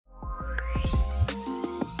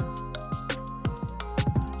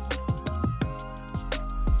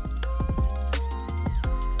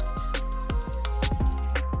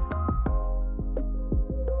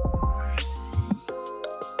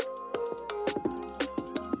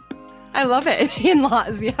I love it.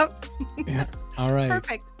 In-laws. Yep. Yeah. All right.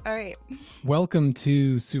 Perfect. All right. Welcome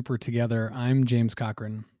to Super Together. I'm James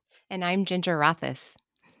Cochran. And I'm Ginger Rothis.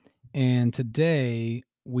 And today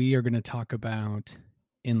we are going to talk about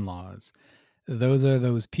in-laws. Those are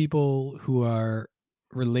those people who are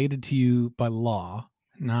related to you by law,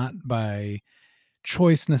 not by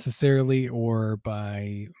choice necessarily, or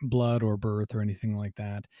by blood or birth or anything like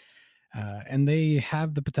that. And they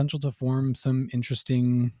have the potential to form some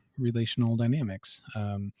interesting relational dynamics.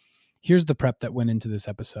 Here's the prep that went into this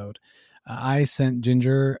episode. I sent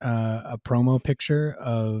Ginger a promo picture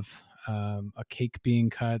of a cake being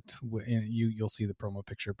cut. You'll see the promo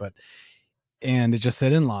picture, and it just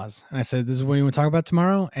said in-laws. And I said, "This is what you want to talk about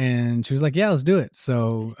tomorrow?" And she was like, "Yeah, let's do it."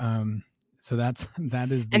 So that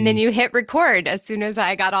is. And then you hit record as soon as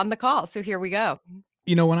I got on the call. So here we go.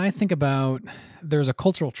 You know, when I think about, there's a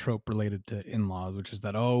cultural trope related to in-laws, which is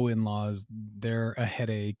that, in-laws, they're a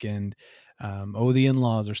headache, and the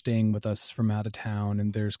in-laws are staying with us from out of town.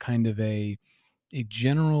 And there's kind of a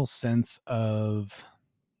general sense of,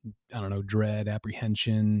 I don't know, dread,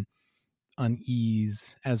 apprehension,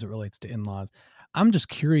 unease as it relates to in-laws. I'm just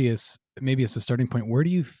curious, maybe it's a starting point, where do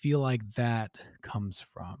you feel like that comes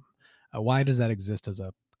from? Why does that exist as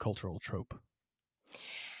a cultural trope?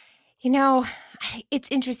 You know, it's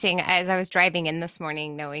interesting. As I was driving in this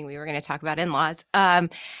morning, knowing we were going to talk about in-laws, and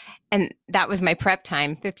that was my prep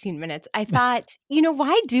time, 15 minutes, I thought,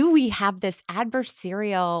 why do we have this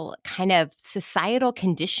adversarial kind of societal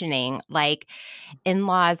conditioning, like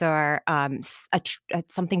in-laws are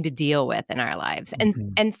something to deal with in our lives?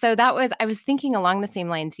 And so I was thinking along the same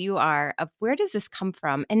lines you are, of where does this come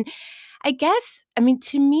from? And I guess,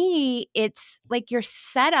 to me, it's like you're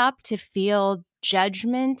set up to feel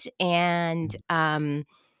judgment and, are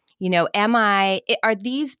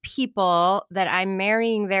these people that I'm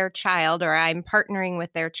marrying their child or I'm partnering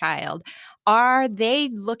with their child, are they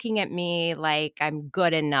looking at me like I'm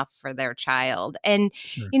good enough for their child? And,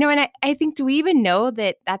 Sure. And I think, do we even know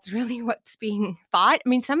that that's really what's being thought?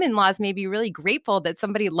 Some in-laws may be really grateful that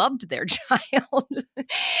somebody loved their child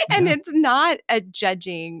and it's not a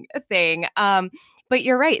judging thing. But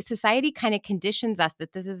you're right. Society kind of conditions us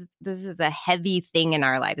that this is a heavy thing in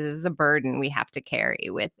our lives. This is a burden we have to carry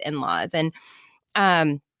with in-laws. And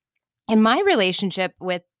in my relationship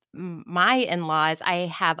with my in-laws, I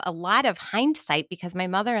have a lot of hindsight because my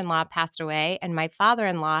mother-in-law passed away and my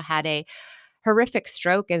father-in-law had a horrific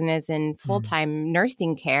stroke and is in full-time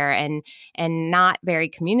nursing care and not very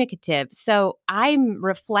communicative. So I'm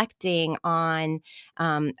reflecting on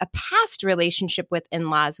a past relationship with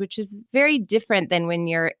in-laws, which is very different than when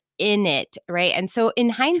you're in it, right? And so in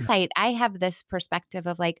hindsight, I have this perspective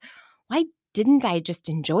of like, why didn't I just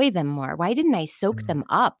enjoy them more? Why didn't I soak them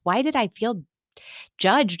up? Why did I feel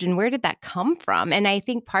judged, and where did that come from? And I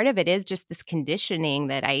think part of it is just this conditioning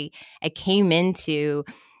that I came into,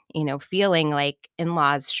 feeling like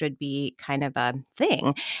in-laws should be kind of a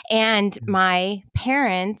thing. And my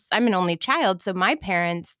parents, I'm an only child, so my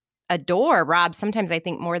parents adore Rob, sometimes I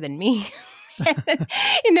think more than me.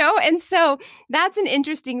 And so that's an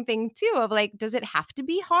interesting thing too, of like, does it have to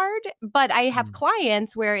be hard? But I have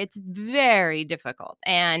clients where it's very difficult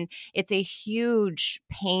and it's a huge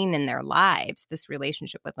pain in their lives, this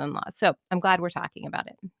relationship with in-laws. So I'm glad we're talking about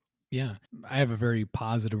it. Yeah, I have a very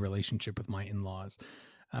positive relationship with my in-laws.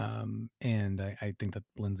 And I think that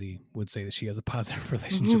Lindsay would say that she has a positive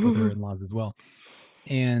relationship with her in-laws as well.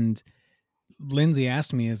 And Lindsay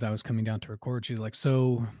asked me as I was coming down to record, she's like,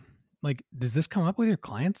 so like, does this come up with your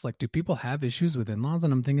clients? Like, do people have issues with in-laws?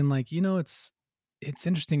 And I'm thinking like, it's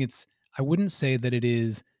interesting. I wouldn't say that it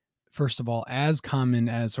is, first of all, as common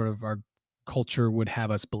as sort of our culture would have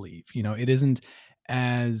us believe. It isn't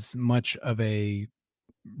as much of a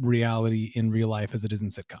reality in real life as it is in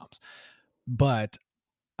sitcoms. But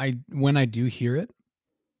when I do hear it,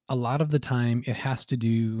 a lot of the time it has to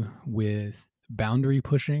do with boundary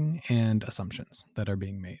pushing and assumptions that are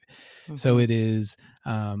being made. So it is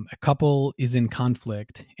a couple is in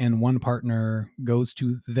conflict and one partner goes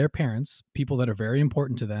to their parents, people that are very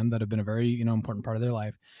important to them, that have been a very important part of their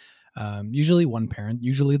life, usually one parent,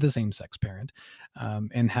 usually the same sex parent,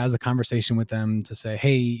 and has a conversation with them to say,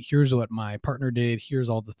 hey, here's what my partner did, here's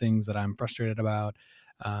all the things that I'm frustrated about,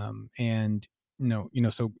 and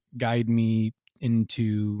so guide me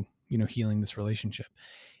into healing this relationship.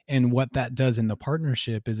 And what that does in the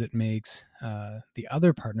partnership is it makes the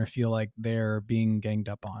other partner feel like they're being ganged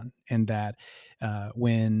up on, and that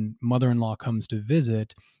when mother-in-law comes to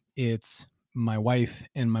visit, it's my wife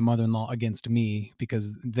and my mother-in-law against me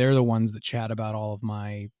because they're the ones that chat about all of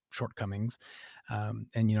my shortcomings, and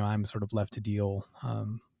I'm sort of left to deal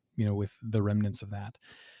with the remnants of that.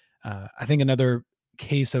 I think another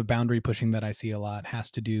case of boundary pushing that I see a lot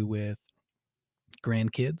has to do with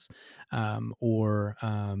grandkids, or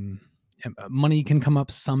money can come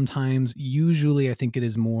up sometimes. Usually, I think it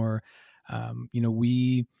is more,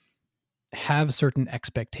 we have certain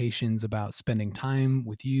expectations about spending time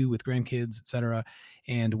with you, with grandkids, etc.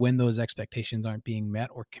 And when those expectations aren't being met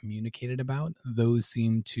or communicated about, those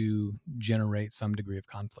seem to generate some degree of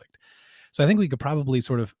conflict. So I think we could probably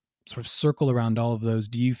sort of circle around all of those.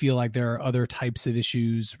 Do you feel like there are other types of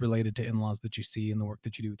issues related to in-laws that you see in the work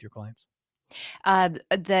that you do with your clients?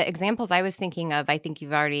 The examples I was thinking of, I think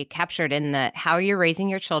you've already captured in the how you're raising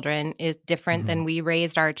your children is different Mm-hmm. than we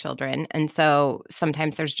raised our children. And so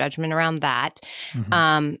sometimes there's judgment around that.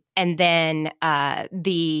 Mm-hmm. And then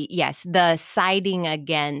the siding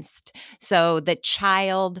against, so the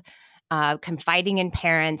child confiding in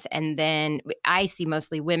parents. And then I see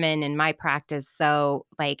mostly women in my practice. So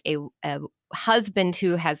like a husband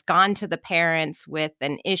who has gone to the parents with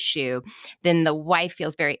an issue, then the wife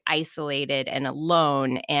feels very isolated and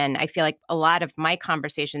alone. And I feel like a lot of my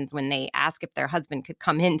conversations when they ask if their husband could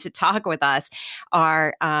come in to talk with us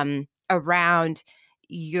are around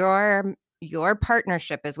your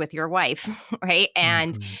partnership is with your wife, right?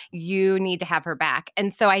 And Mm-hmm. you need to have her back.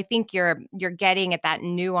 And so I think you're getting at that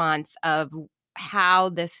nuance of how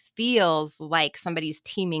this feels like somebody's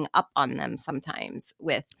teaming up on them sometimes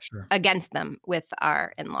with Sure. against them with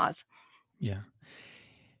our in-laws. Yeah.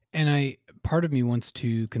 And part of me wants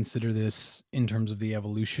to consider this in terms of the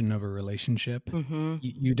evolution of a relationship. Mm-hmm.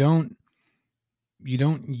 You don't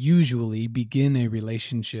usually begin a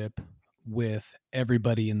relationship with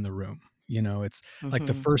everybody in the room. It's like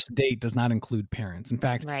the Mm-hmm. first date does not include parents. In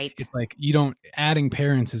fact, Right. it's like adding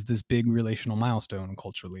parents is this big relational milestone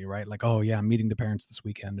culturally, right? Like, oh yeah, I'm meeting the parents this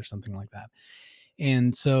weekend or something like that.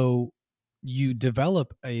 And so you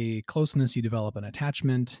develop a closeness, you develop an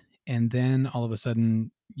attachment, and then all of a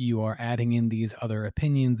sudden you are adding in these other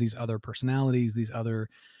opinions, these other personalities, these other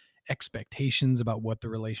expectations about what the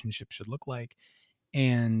relationship should look like.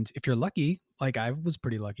 And if you're lucky, like I was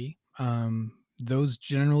pretty lucky, those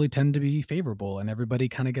generally tend to be favorable and everybody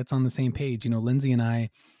kind of gets on the same page. Lindsay and I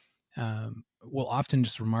will often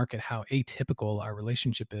just remark at how atypical our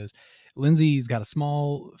relationship is. Lindsay's got a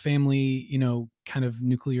small family, kind of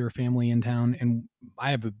nuclear family in town, and I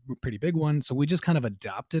have a pretty big one. So we just kind of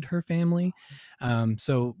adopted her family.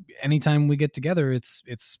 So anytime we get together, it's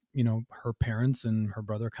her parents and her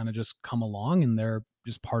brother kind of just come along, and they're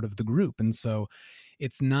just part of the group. And so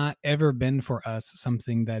it's not ever been for us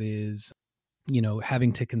something that is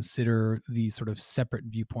having to consider these sort of separate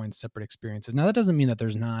viewpoints, separate experiences. Now that doesn't mean that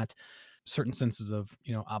there's not certain senses of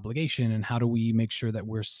obligation, and how do we make sure that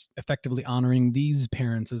we're effectively honoring these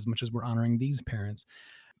parents as much as we're honoring these parents.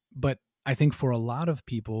 But I think for a lot of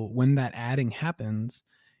people, when that adding happens,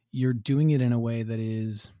 you're doing it in a way that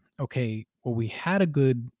is okay. Well, we had a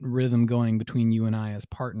good rhythm going between you and I as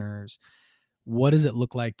partners. What does it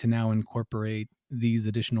look like to now incorporate these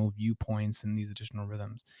additional viewpoints and these additional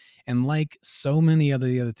rhythms? And like so many other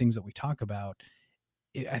the other things that we talk about,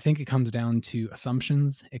 I think it comes down to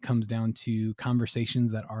assumptions. It comes down to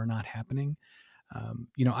conversations that are not happening.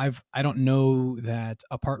 I don't know that,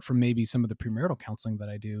 apart from maybe some of the premarital counseling that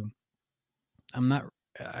I do, I'm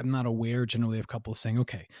not aware generally of couples saying,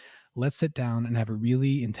 okay, let's sit down and have a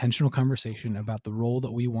really intentional conversation about the role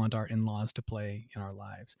that we want our in-laws to play in our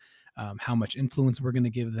lives, how much influence we're going to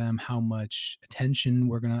give them, how much attention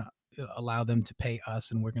we're going to allow them to pay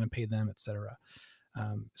us, and we're going to pay them, etc.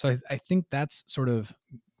 So I think that's sort of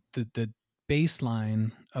the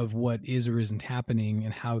baseline of what is or isn't happening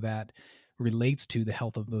and how that relates to the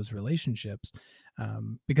health of those relationships.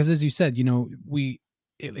 Because as you said,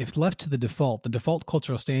 if left to the default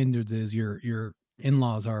cultural standards is your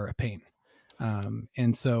in-laws are a pain.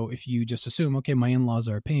 And so if you just assume, okay, my in-laws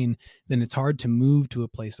are a pain, then it's hard to move to a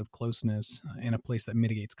place of closeness and a place that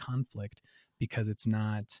mitigates conflict, because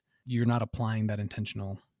you're not applying that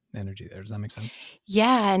intentional energy there. Does that make sense?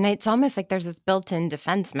 Yeah. And it's almost like there's this built-in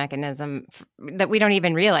defense mechanism that we don't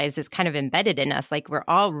even realize is kind of embedded in us. Like we're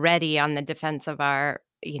already on the defense of our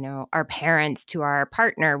parents to our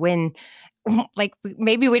partner when like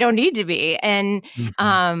maybe we don't need to be. And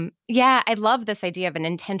Mm-hmm. I love this idea of an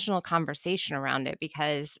intentional conversation around it,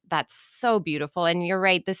 because that's so beautiful. And you're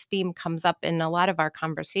right, this theme comes up in a lot of our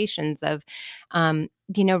conversations of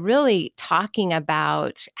really talking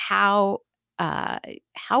about how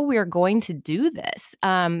we're going to do this,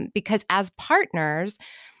 because as partners,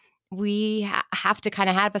 have to kind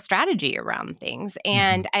of have a strategy around things. Mm-hmm.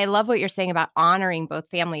 And I love what you're saying about honoring both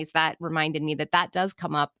families. That reminded me that does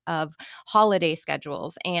come up of holiday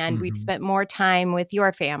schedules, and we've Mm-hmm. spent more time with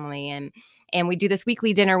your family, and we do this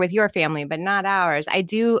weekly dinner with your family, but not ours. I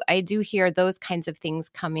do hear those kinds of things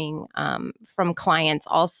coming from clients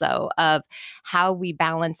also, of how we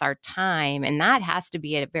balance our time. And that has to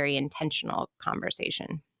be a very intentional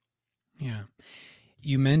conversation. Yeah.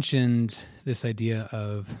 You mentioned this idea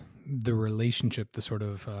of the relationship, the sort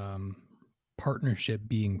of partnership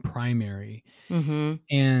being primary. Mm-hmm.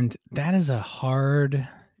 And that is a hard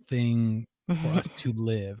thing for us to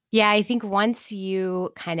live. Yeah, I think once you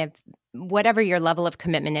kind of, whatever your level of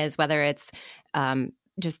commitment is, whether it's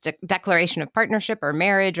just a declaration of partnership or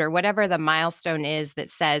marriage or whatever the milestone is that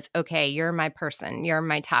says, okay, you're my person, you're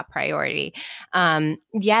my top priority.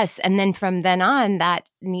 Yes. And then from then on, that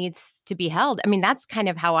needs to be held. I mean, that's kind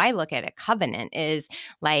of how I look at a covenant, is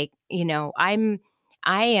like,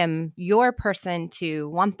 I am your person to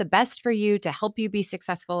want the best for you, to help you be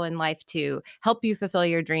successful in life, to help you fulfill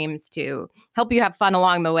your dreams, to help you have fun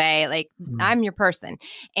along the way. Like, I'm your person.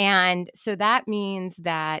 And so that means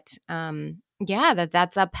that,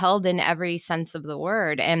 that's upheld in every sense of the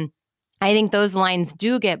word. And I think those lines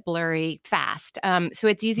do get blurry fast. So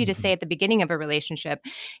it's easy to say at the beginning of a relationship,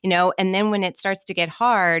 and then when it starts to get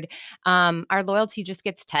hard, our loyalty just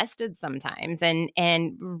gets tested sometimes. And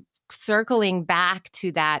circling back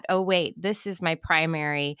to that, oh wait, this is my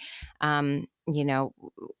primary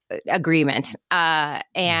agreement,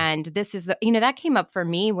 and this is that came up for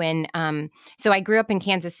me when so I grew up in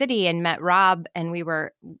Kansas City and met Rob, and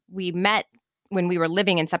we met when we were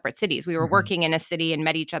living in separate cities. We were working in a city and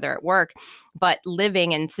met each other at work, but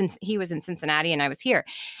living in, since he was in Cincinnati and I was here.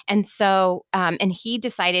 And so, and he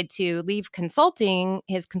decided to leave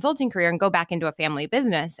his consulting career and go back into a family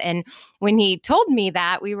business. And when he told me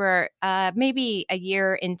that, we were maybe a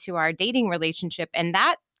year into our dating relationship. And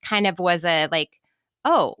that kind of was a like,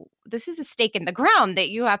 oh, this is a stake in the ground that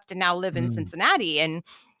you have to now live in Cincinnati. And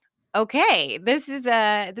okay, this is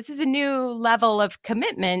a new level of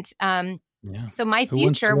commitment. Yeah. So my Who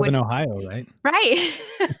wants to future live would, in Ohio, right? right.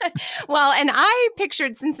 Well, and I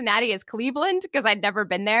pictured Cincinnati as Cleveland because I'd never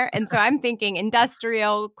been there. And so I'm thinking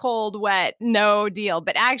industrial, cold, wet, no deal.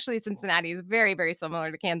 But actually Cincinnati is very, very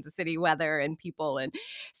similar to Kansas City weather and people. And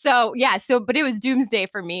so, but it was doomsday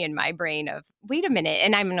for me in my brain of, wait a minute,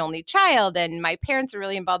 and I'm an only child and my parents are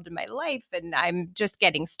really involved in my life and I'm just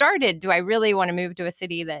getting started. Do I really want to move to a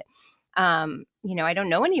city that I don't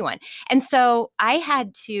know anyone? And so I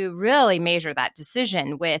had to really measure that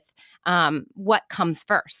decision with what comes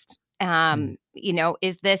first. Is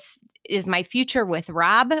my future with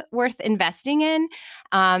Rob worth investing in?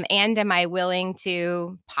 And am I willing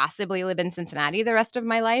to possibly live in Cincinnati the rest of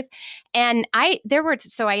my life? And I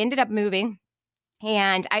ended up moving.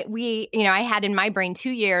 And I had in my brain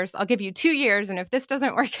 2 years. I'll give you 2 years, and if this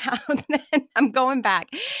doesn't work out, then I'm going back.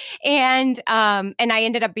 And I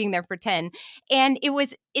ended up being there for 10. And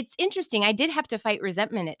it's interesting. I did have to fight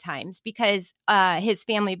resentment at times because his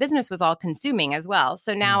family business was all consuming as well.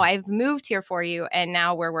 So now I've moved here for you, and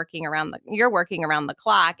now you're working around the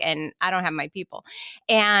clock, and I don't have my people.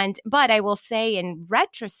 But I will say, in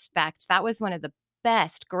retrospect, that was one of the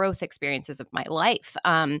best growth experiences of my life,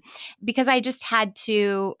 because I had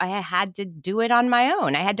to do it on my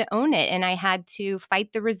own. I had to own it, and I had to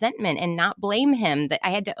fight the resentment and not blame him. That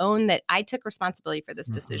I had to own that I took responsibility for this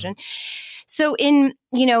decision. So I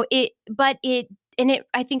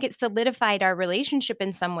think it solidified our relationship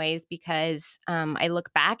in some ways, because I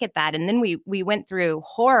look back at that, and then we went through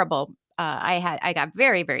horrible. I got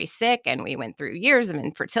very, very sick, and we went through years of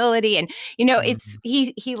infertility. And,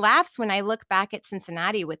 he laughs when I look back at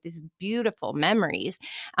Cincinnati with these beautiful memories,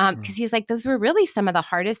 because he's like, those were really some of the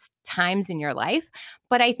hardest times in your life.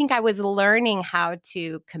 But I think I was learning how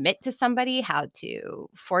to commit to somebody, how to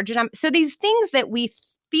forge it on. So these things that we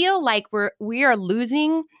feel like we are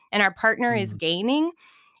losing and our partner is gaining,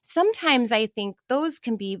 sometimes I think those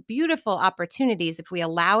can be beautiful opportunities if we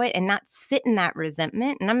allow it and not sit in that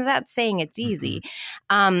resentment. And I'm not saying it's easy.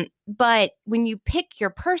 But when you pick your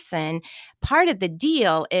person, part of the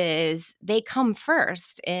deal is they come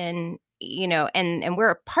first, and we're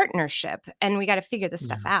a partnership, and we got to figure this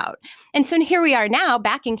stuff out. And so here we are now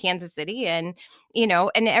back in Kansas City, and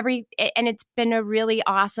it's been a really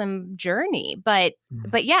awesome journey, but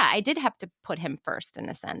yeah, I did have to put him first in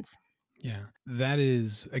a sense. Yeah, that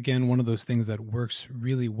is, again, one of those things that works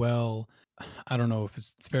really well. I don't know if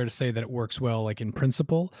it's fair to say that it works well, like in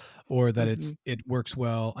principle, or that it works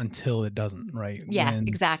well until it doesn't, right? Yeah,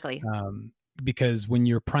 exactly. because when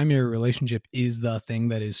your primary relationship is the thing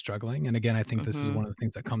that is struggling, and again, I think this is Mm-hmm. one of the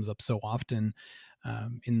things that comes up so often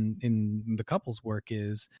in the couples work,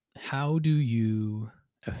 is how do you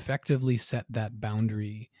effectively set that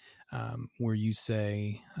boundary, where you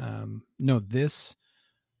say, no, this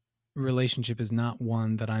relationship is not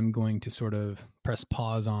one that I'm going to sort of press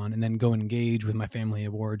pause on and then go engage with my family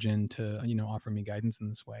of origin to, offer me guidance in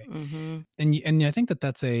this way. Mm-hmm. And I think that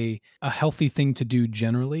that's a healthy thing to do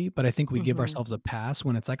generally, but I think we give Mm-hmm. ourselves a pass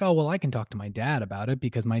when it's like, oh, well, I can talk to my dad about it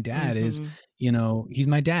because my dad is, Mm-hmm. he's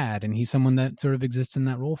my dad and he's someone that sort of exists in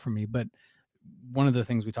that role for me. But one of the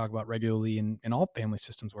things we talk about regularly in all family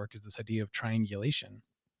systems work is this idea of triangulation,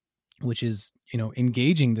 which is,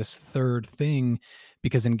 engaging this third thing,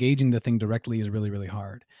 because engaging the thing directly is really, really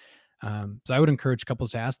hard. So I would encourage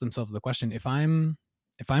couples to ask themselves the question: if I'm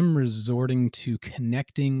resorting to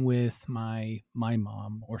connecting with my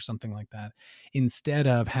mom or something like that, instead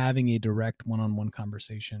of having a direct one-on-one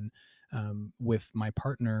conversation with my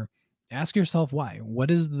partner, ask yourself why. What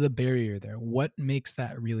is the barrier there? What makes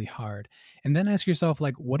that really hard? And then ask yourself,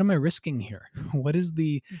 like, what am I risking here? What is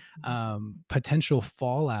the potential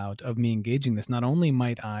fallout of me engaging this? Not only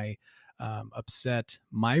might I upset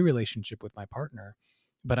my relationship with my partner,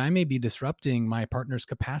 but I may be disrupting my partner's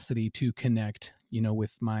capacity to connect,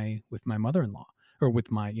 with my mother-in-law, or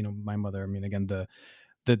with my mother. I mean, again, the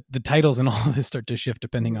titles and all of this start to shift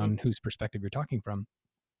depending Mm-hmm. on whose perspective you're talking from.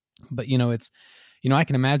 But it's, I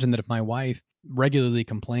can imagine that if my wife regularly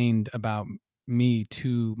complained about me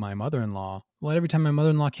to my mother-in-law, well, every time my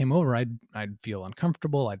mother-in-law came over, I'd feel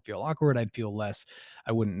uncomfortable, I'd feel awkward, I'd feel less,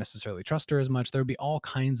 I wouldn't necessarily trust her as much. There would be all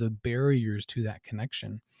kinds of barriers to that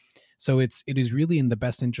connection. So it is really in the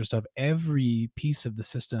best interest of every piece of the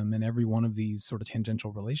system and every one of these sort of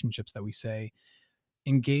tangential relationships that we say,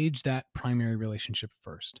 engage that primary relationship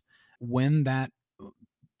first. When that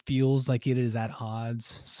feels like it is at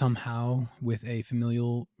odds somehow with a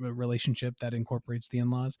familial relationship that incorporates the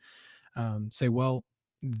in-laws, say, well,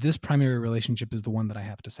 this primary relationship is the one that I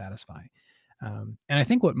have to satisfy. And I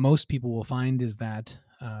think what most people will find is that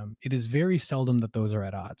it is very seldom that those are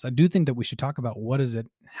at odds. I do think that we should talk about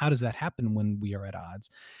how does that happen when we are at odds?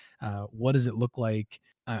 What does it look like?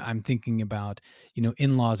 I'm thinking about,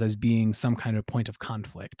 in-laws as being some kind of point of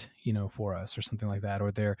conflict, for us, or something like that,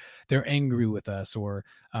 or they're angry with us, or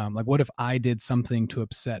like, what if I did something to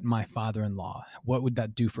upset my father-in-law? What would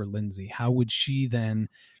that do for Lindsay? How would she then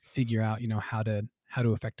figure out, how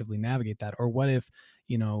to effectively navigate that? Or what if,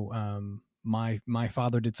 my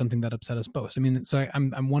father did something that upset us both? I mean, so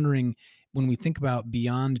I'm wondering, when we think about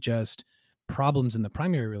beyond just problems in the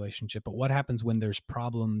primary relationship, but what happens when there's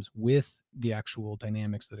problems with the actual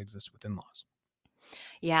dynamics that exist with in-laws?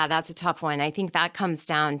 Yeah, that's a tough one. I think that comes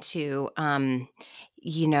down to,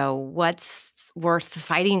 what's worth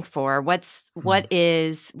fighting for. I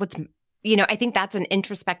think that's an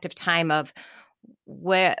introspective time of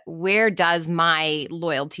where does my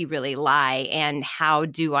loyalty really lie, and how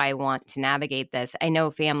do I want to navigate this? I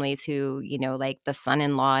know families who, like the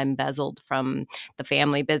son-in-law embezzled from the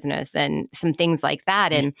family business and some things like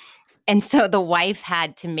that. And so the wife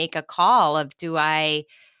had to make a call of, do I,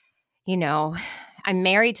 you know, I'm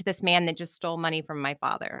married to this man that just stole money from my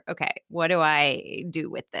father. Okay, what do I do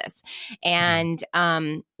with this? Yeah. And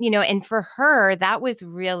and for her, that was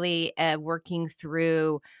really working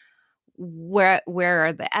through, where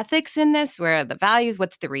are the ethics in this? Where are the values?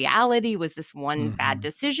 What's the reality? Was this one bad Mm-hmm.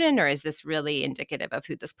 decision, or is this really indicative of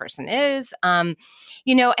who this person is? And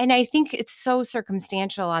I think it's so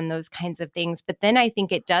circumstantial on those kinds of things. But then I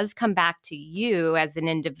think it does come back to you as an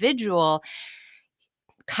individual,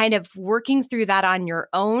 kind of working through that on your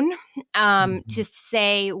own, Mm-hmm. to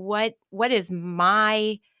say, what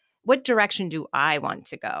direction do I want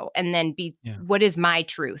to go, and then Yeah. what is my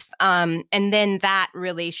truth, and then that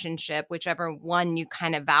relationship, whichever one you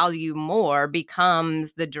kind of value more,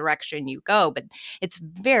 becomes the direction you go. But it's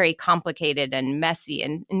very complicated and messy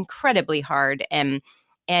and incredibly hard, and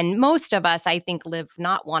most of us, I think, live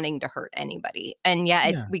not wanting to hurt anybody, and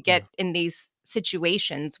yet Yeah. we Yeah. get in these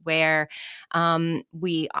situations where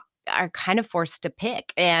we are kind of forced to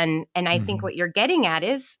pick. And I think Mm-hmm. what you're getting at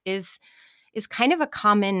is kind of a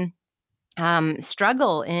common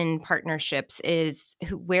struggle in partnerships, is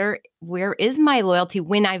where is my loyalty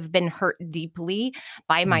when I've been hurt deeply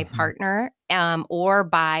by my Mm-hmm. partner, or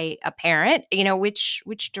by a parent?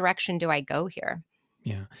 Which direction do I go here?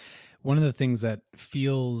 Yeah. One of the things that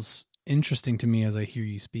feels interesting to me as I hear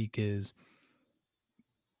you speak is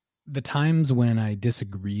the times when I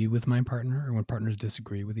disagree with my partner, or when partners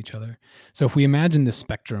disagree with each other. So if we imagine this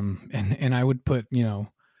spectrum, and I would put,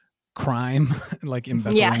 crime, like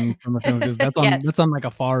Yeah. embezzling from a family, because Yes. that's on like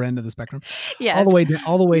a far end of the spectrum, Yes.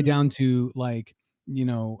 all the way down to like,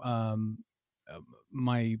 uh,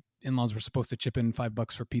 my in-laws were supposed to chip in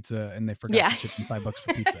 $5 for pizza and they forgot Yeah. to chip in $5 for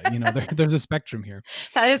pizza. There's a spectrum here.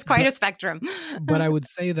 That is quite But a spectrum. I would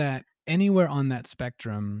say that anywhere on that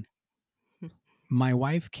spectrum, my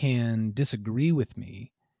wife can disagree with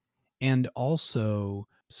me and also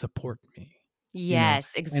support me, you know,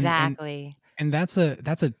 Yes, and exactly. that's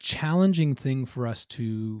a challenging thing for us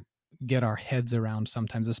to get our heads around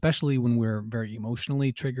sometimes, especially when we're very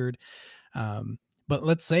emotionally triggered. But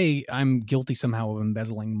let's say I'm guilty somehow of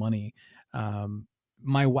embezzling money. Um,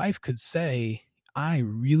 my wife could say, I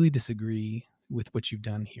really disagree with what you've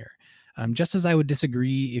done here. Just as I would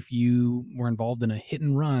disagree if you were involved in a hit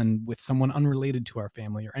and run with someone unrelated to our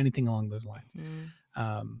family or anything along those lines. Mm.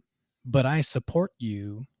 Um, but I support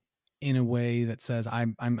you in a way that says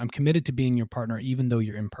I'm committed to being your partner, even though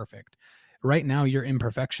you're imperfect. Right now, your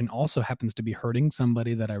imperfection also happens to be hurting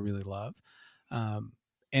somebody that I really love. Um,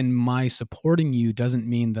 and my supporting you doesn't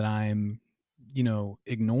mean that I'm,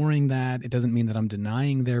 ignoring that. It doesn't mean that I'm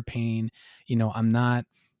denying their pain. I'm not,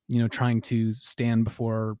 trying to stand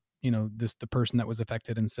before, the person that was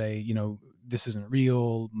affected and say, this isn't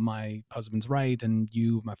real. My husband's right. And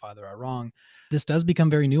you, my father, are wrong. This does become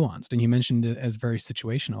very nuanced, and you mentioned it as very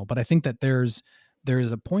situational, but I think that there's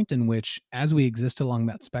a point in which, as we exist along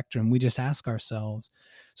that spectrum, we just ask ourselves,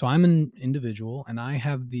 so I'm an individual and I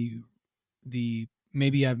have the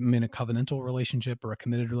maybe I'm in a covenantal relationship or a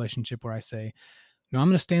committed relationship where I say, no, I'm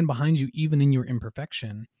going to stand behind you even in your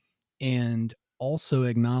imperfection, and also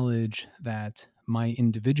acknowledge that my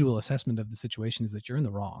individual assessment of the situation is that you're in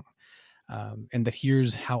the wrong. And that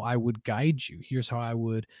here's how I would guide you. Here's how I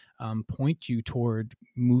would point you toward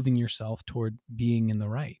moving yourself toward being in the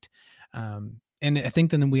right. And I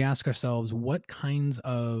think then we ask ourselves, what kinds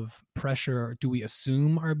of pressure do we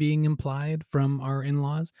assume are being implied from our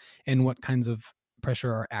in-laws, and what kinds of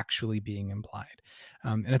pressure are actually being implied?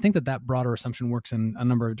 And I think that broader assumption works in a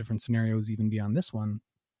number of different scenarios, even beyond this one.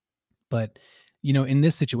 But in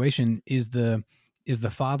this situation, is the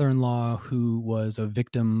father-in-law who was a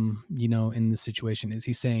victim, in this situation, is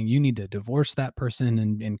he saying you need to divorce that person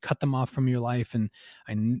and cut them off from your life, and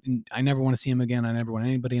I never want to see him again, I never want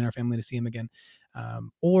anybody in our family to see him again?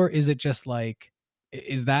 Or is it just like,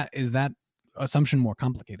 is that assumption more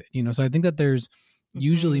complicated? So I think that there's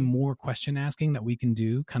usually Mhm. more question asking that we can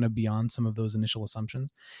do kind of beyond some of those initial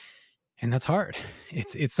assumptions. And that's hard.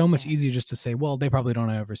 It's so much Yeah. easier just to say, well, they probably don't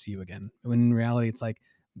ever see you again. When in reality, it's like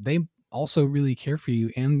they also really care for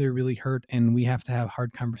you and they're really hurt, and we have to have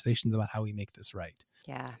hard conversations about how we make this right.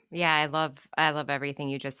 Yeah. Yeah, I love everything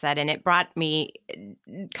you just said, and it brought me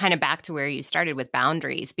kind of back to where you started with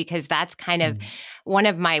boundaries, because that's kind of Mm, one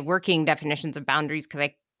of my working definitions of boundaries, because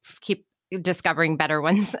I keep discovering better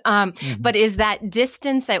ones. mhm, But is that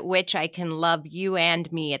distance at which I can love you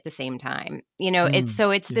and me at the same time.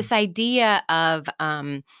 It's yeah, this idea of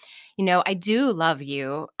I do love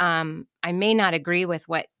you. I may not agree with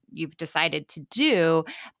what you've decided to do,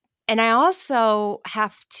 and I also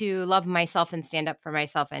have to love myself and stand up for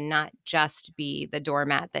myself and not just be the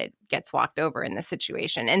doormat that gets walked over in this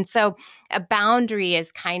situation. And so a boundary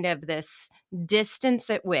is kind of this distance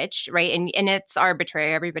at which, right? And it's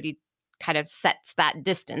arbitrary. Everybody kind of sets that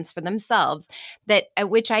distance for themselves, that at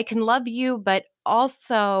which I can love you, but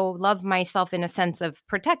also love myself in a sense of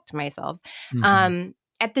protect myself. mhm,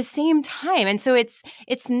 At the same time. And so it's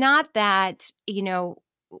not that,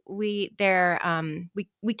 we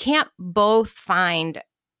can't both find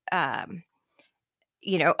um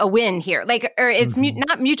a win here, like, or it's mhm,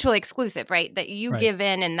 not mutually exclusive, right, that you right, give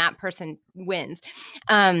in and that person wins.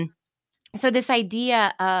 Um so this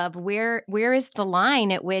idea of where is the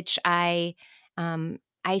line at which I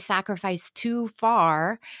sacrifice too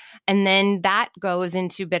far, and then that goes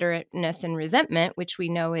into bitterness and resentment, which we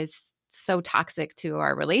know is so toxic to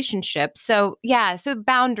our relationship. So yeah, so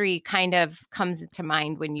boundary kind of comes to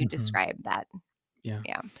mind when you mhm, describe that. yeah.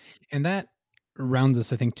 Yeah. And that rounds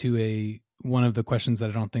us, I think, to a one of the questions that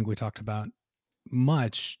I don't think we talked about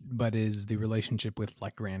much, but is the relationship with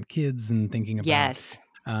like grandkids and thinking about, Yes.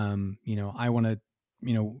 I want to,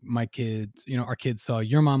 my kids, our kids saw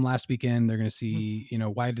your mom last weekend. They're going to Mhm. see,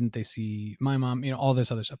 why didn't they see my mom? All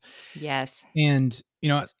this other stuff. Yes. And,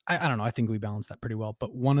 I don't know. I think we balance that pretty well.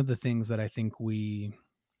 But one of the things that I think we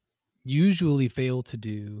usually fail to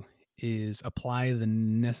do is apply the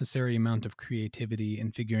necessary amount of creativity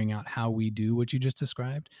in figuring out how we do what you just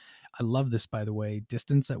described. I love this, by the way,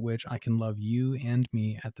 distance at which I can love you and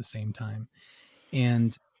me at the same time.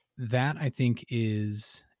 And that, I think,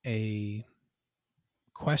 is a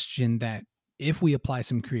question that if we apply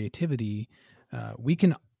some creativity, we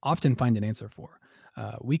can often find an answer for.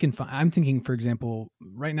 I'm thinking, for example,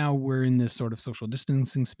 right now we're in this sort of social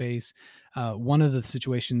distancing space. One of the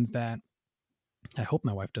situations that I hope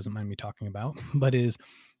my wife doesn't mind me talking about, but is,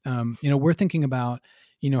 we're thinking about,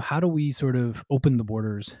 how do we sort of open the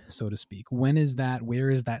borders, so to speak? Where is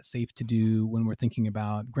that safe to do when we're thinking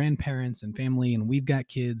about grandparents and family, and we've got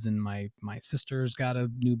kids, and my sister's got a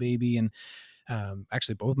new baby, and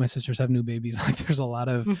actually both my sisters have new babies. Like there's a lot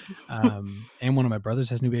of, and one of my brothers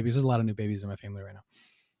has new babies. There's a lot of new babies in my family right now,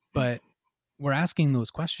 but we're asking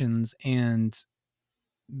those questions, and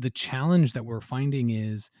the challenge that we're finding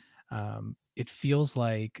is, it feels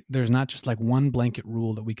like there's not just like one blanket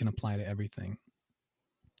rule that we can apply to everything.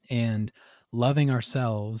 And loving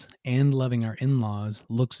ourselves and loving our in-laws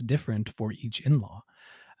looks different for each in-law.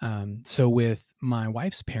 So with my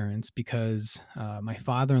wife's parents, because my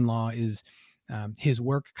father-in-law is, his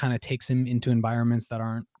work kind of takes him into environments that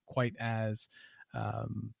aren't quite as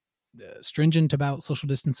stringent about social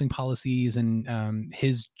distancing policies, and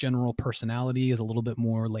his general personality is a little bit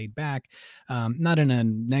more laid back, not in a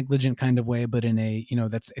negligent kind of way, but in a,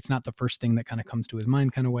 it's not the first thing that kind of comes to his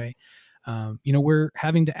mind kind of way. We're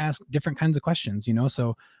having to ask different kinds of questions,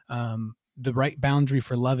 so the right boundary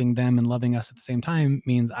for loving them and loving us at the same time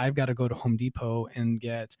means I've got to go to Home Depot and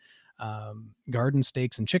get garden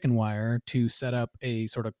stakes and chicken wire to set up a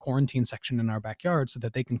sort of quarantine section in our backyard so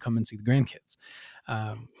that they can come and see the grandkids.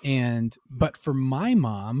 But for my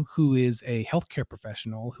mom, who is a healthcare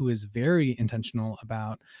professional, who is very intentional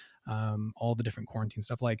about all the different quarantine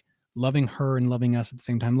stuff, like loving her and loving us at the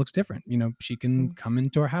same time looks different. She can come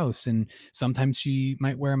into our house, and sometimes she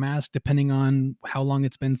might wear a mask depending on how long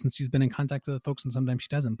it's been since she's been in contact with the folks, and sometimes she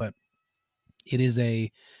doesn't. But it is a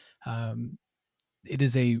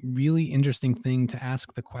really interesting thing to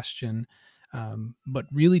ask the question, but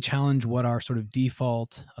really challenge what our sort of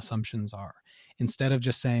default assumptions are, instead of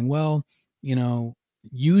just saying, well,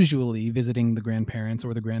 usually visiting the grandparents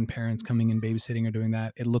or the grandparents coming and babysitting or doing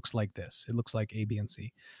that, it looks like this. It looks like A, B, and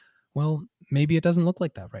C. Well, maybe it doesn't look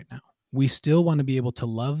like that right now. We still want to be able to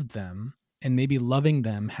love them, and maybe loving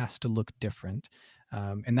them has to look different.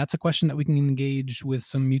 And that's a question that we can engage with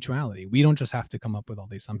some mutuality. We don't just have to come up with all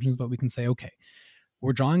the assumptions, but we can say, okay,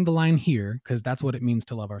 we're drawing the line here because that's what it means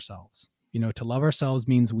to love ourselves. To love ourselves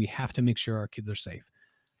means we have to make sure our kids are safe,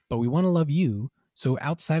 but we want to love you. So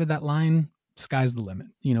outside of that line, sky's the limit.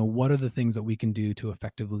 What are the things that we can do to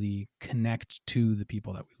effectively connect to the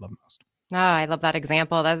people that we love most? Oh, I love that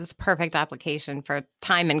example. That was perfect application for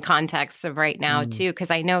time and context of right now, too, because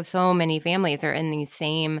I know so many families are in these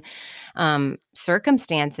same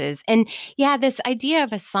circumstances. And yeah, this idea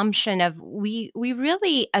of assumption of we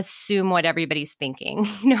really assume what everybody's thinking,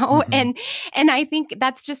 and I think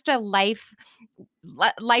that's just a life's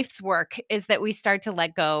work, is that we start to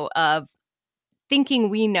let go of thinking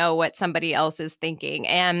we know what somebody else is thinking.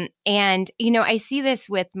 And I see this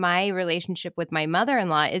with my relationship with my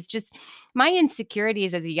mother-in-law, is just my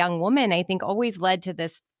insecurities as a young woman, I think, always led to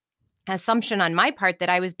this assumption on my part that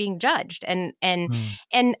I was being judged. And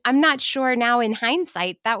I'm not sure now in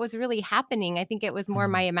hindsight that was really happening. I think it was more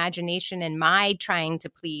my imagination and my trying to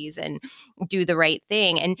please and do the right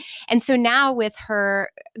thing. And so now with her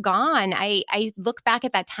gone, I look back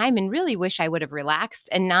at that time and really wish I would have relaxed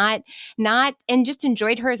and not and just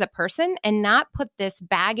enjoyed her as a person, and not put this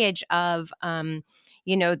baggage of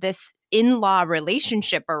this in-law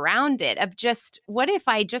relationship around it, of just, what if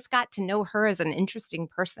I just got to know her as an interesting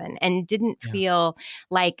person and didn't feel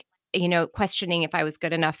like, questioning if I was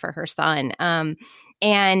good enough for her son.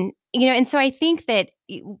 And so I think that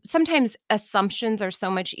sometimes assumptions are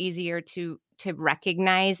so much easier to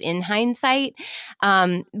recognize in hindsight.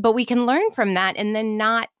 But we can learn from that and then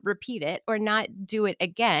not repeat it or not do it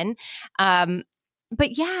again.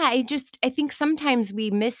 But yeah, I think sometimes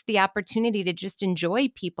we miss the opportunity to just enjoy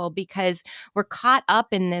people because we're caught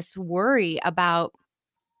up in this worry about,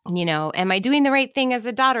 am I doing the right thing as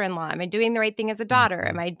a daughter-in-law? Am I doing the right thing as a daughter?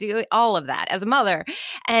 Am I doing all of that as a mother?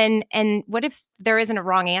 And what if there isn't a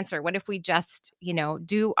wrong answer? What if we just,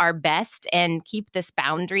 do our best and keep this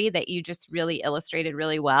boundary that you just really illustrated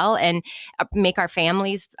really well, and make our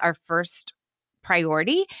families our first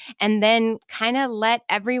priority, and then kind of let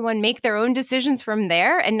everyone make their own decisions from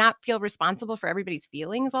there and not feel responsible for everybody's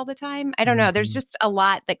feelings all the time? I don't know. There's just a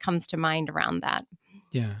lot that comes to mind around that.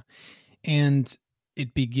 Yeah. And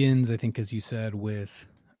it begins, I think, as you said, with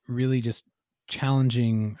really just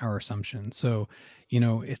challenging our assumptions. So,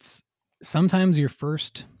 it's sometimes your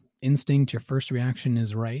first instinct, your first reaction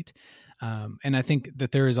is right. And I think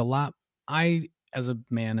that there is a lot, I as a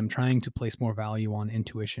man, I'm trying to place more value on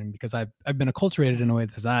intuition because I've been acculturated in a way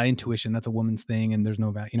that says, intuition, that's a woman's thing and there's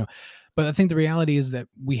no value, But I think the reality is that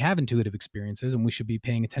we have intuitive experiences and we should be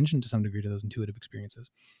paying attention to some degree to those intuitive experiences.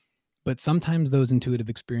 But sometimes those intuitive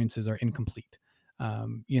experiences are incomplete.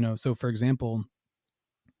 So for example,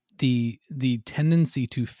 the tendency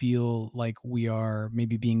to feel like we are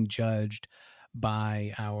maybe being judged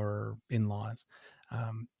by our in-laws,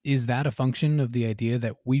 is that a function of the idea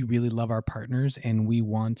that we really love our partners and we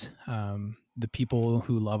want the people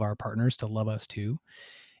who love our partners to love us too?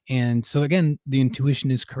 And so again, the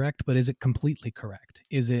intuition is correct, but is it completely correct?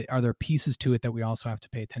 Are there pieces to it that we also have to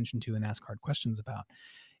pay attention to and ask hard questions about?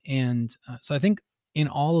 And so I think in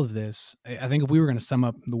all of this, I think if we were going to sum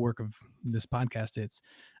up the work of this podcast, it's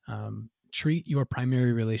treat your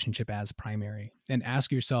primary relationship as primary and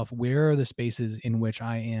ask yourself, where are the spaces in which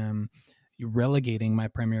I am relegating my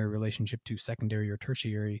primary relationship to secondary or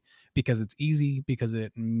tertiary because it's easy, because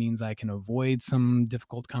it means I can avoid some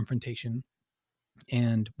difficult confrontation?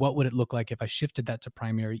 And what would it look like if I shifted that to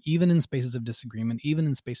primary, even in spaces of disagreement, even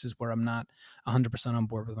in spaces where I'm not 100% on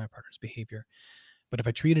board with my partner's behavior? But if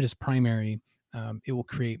I treat it as primary, it will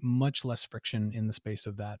create much less friction in the space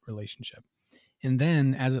of that relationship. And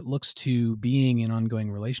then as it looks to being an ongoing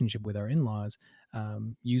relationship with our in-laws,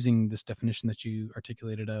 using this definition that you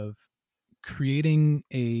articulated of creating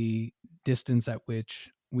a distance at which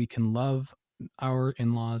we can love our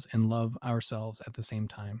in-laws and love ourselves at the same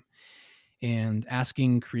time, and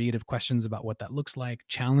asking creative questions about what that looks like,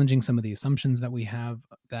 challenging some of the assumptions that we have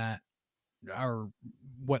that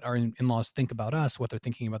what our in-laws think about us, what they're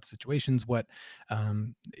thinking about the situations, what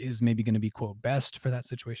is maybe going to be quote best for that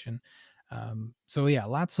situation. So yeah,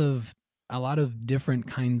 a lot of different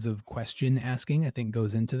kinds of question asking I think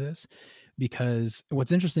goes into this, because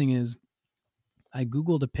what's interesting is I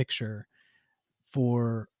Googled a picture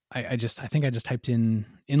for, I think I just typed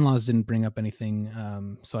in-laws, didn't bring up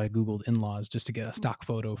anything. So I Googled in-laws just to get a stock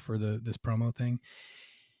photo for this promo thing.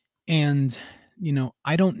 And,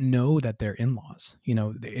 I don't know that they're in-laws.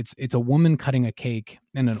 It's a woman cutting a cake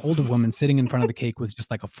and an older woman sitting in front of the cake with just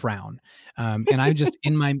like a frown. And I just,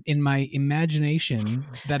 in my imagination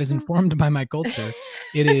that is informed by my culture,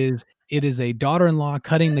 it is a daughter-in-law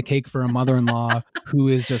cutting the cake for a mother-in-law who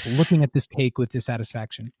is just looking at this cake with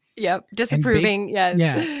dissatisfaction. Yep. Disapproving. Yes.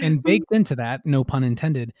 Yeah. And baked into that, no pun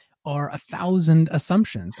intended, are 1,000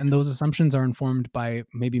 assumptions. And those assumptions are informed by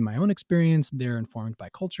maybe my own experience. They're informed by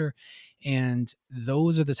culture. And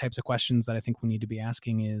those are the types of questions that I think we need to be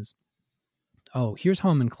asking is, here's how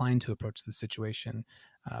I'm inclined to approach the situation.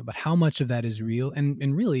 But how much of that is real?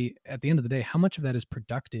 And really, at the end of the day, how much of that is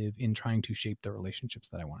productive in trying to shape the relationships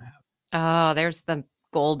that I want to have? Oh, there's the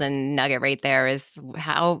golden nugget right there, is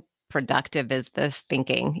how productive is this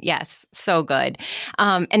thinking? Yes, so good.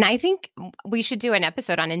 And I think we should do an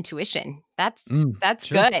episode on intuition. That's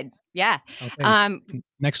sure. Good. Yeah. Okay.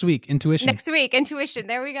 Next week, intuition.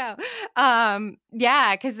 There we go.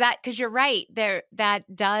 Yeah, because you're right. That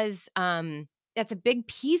does. That's a big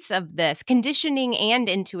piece of this, conditioning and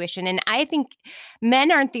intuition. And I think men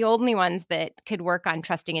aren't the only ones that could work on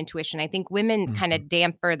trusting intuition. I think women kind of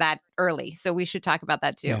damper that early. So we should talk about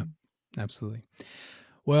that too. Yeah, absolutely.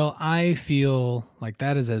 Well, I feel like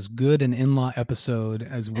that is as good an in-law episode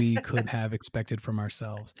as we could have expected from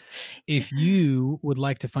ourselves. If you would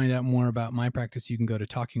like to find out more about my practice, you can go to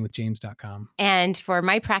talkingwithjames.com. And for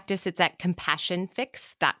my practice, it's at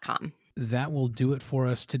compassionfix.com. That will do it for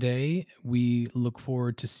us today. We look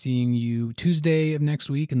forward to seeing you Tuesday of next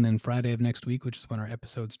week and then Friday of next week, which is when our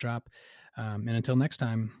episodes drop. And until next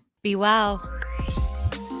time, be well.